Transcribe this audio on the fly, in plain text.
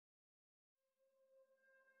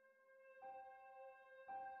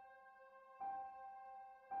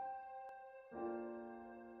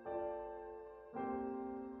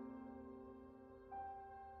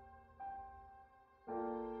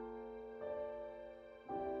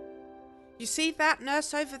You see that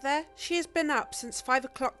nurse over there? She has been up since 5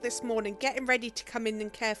 o'clock this morning, getting ready to come in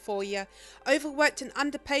and care for you. Overworked and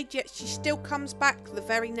underpaid, yet she still comes back the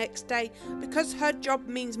very next day because her job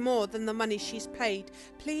means more than the money she's paid.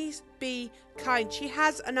 Please be kind. She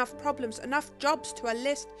has enough problems, enough jobs to her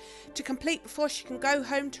list to complete before she can go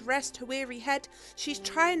home to rest her weary head. She's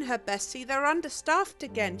trying her best. See, they're understaffed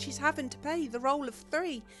again. She's having to pay the role of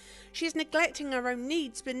 3. She's neglecting her own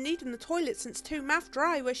needs, been needing the toilet since 2, mouth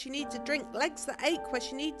dry where she needs a drink, legs that ache where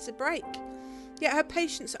she needs a break. Yet her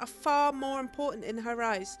patients are far more important in her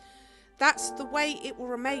eyes. That's the way it will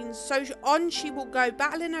remain, so on she will go,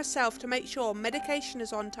 battling herself to make sure medication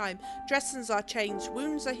is on time, dressings are changed,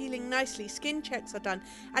 wounds are healing nicely, skin checks are done,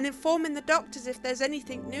 and informing the doctors if there's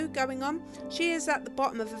anything new going on. She is at the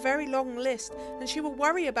bottom of a very long list, and she will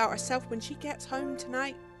worry about herself when she gets home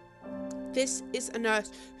tonight. This is a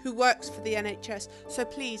nurse who works for the NHS, so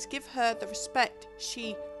please give her the respect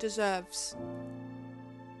she deserves.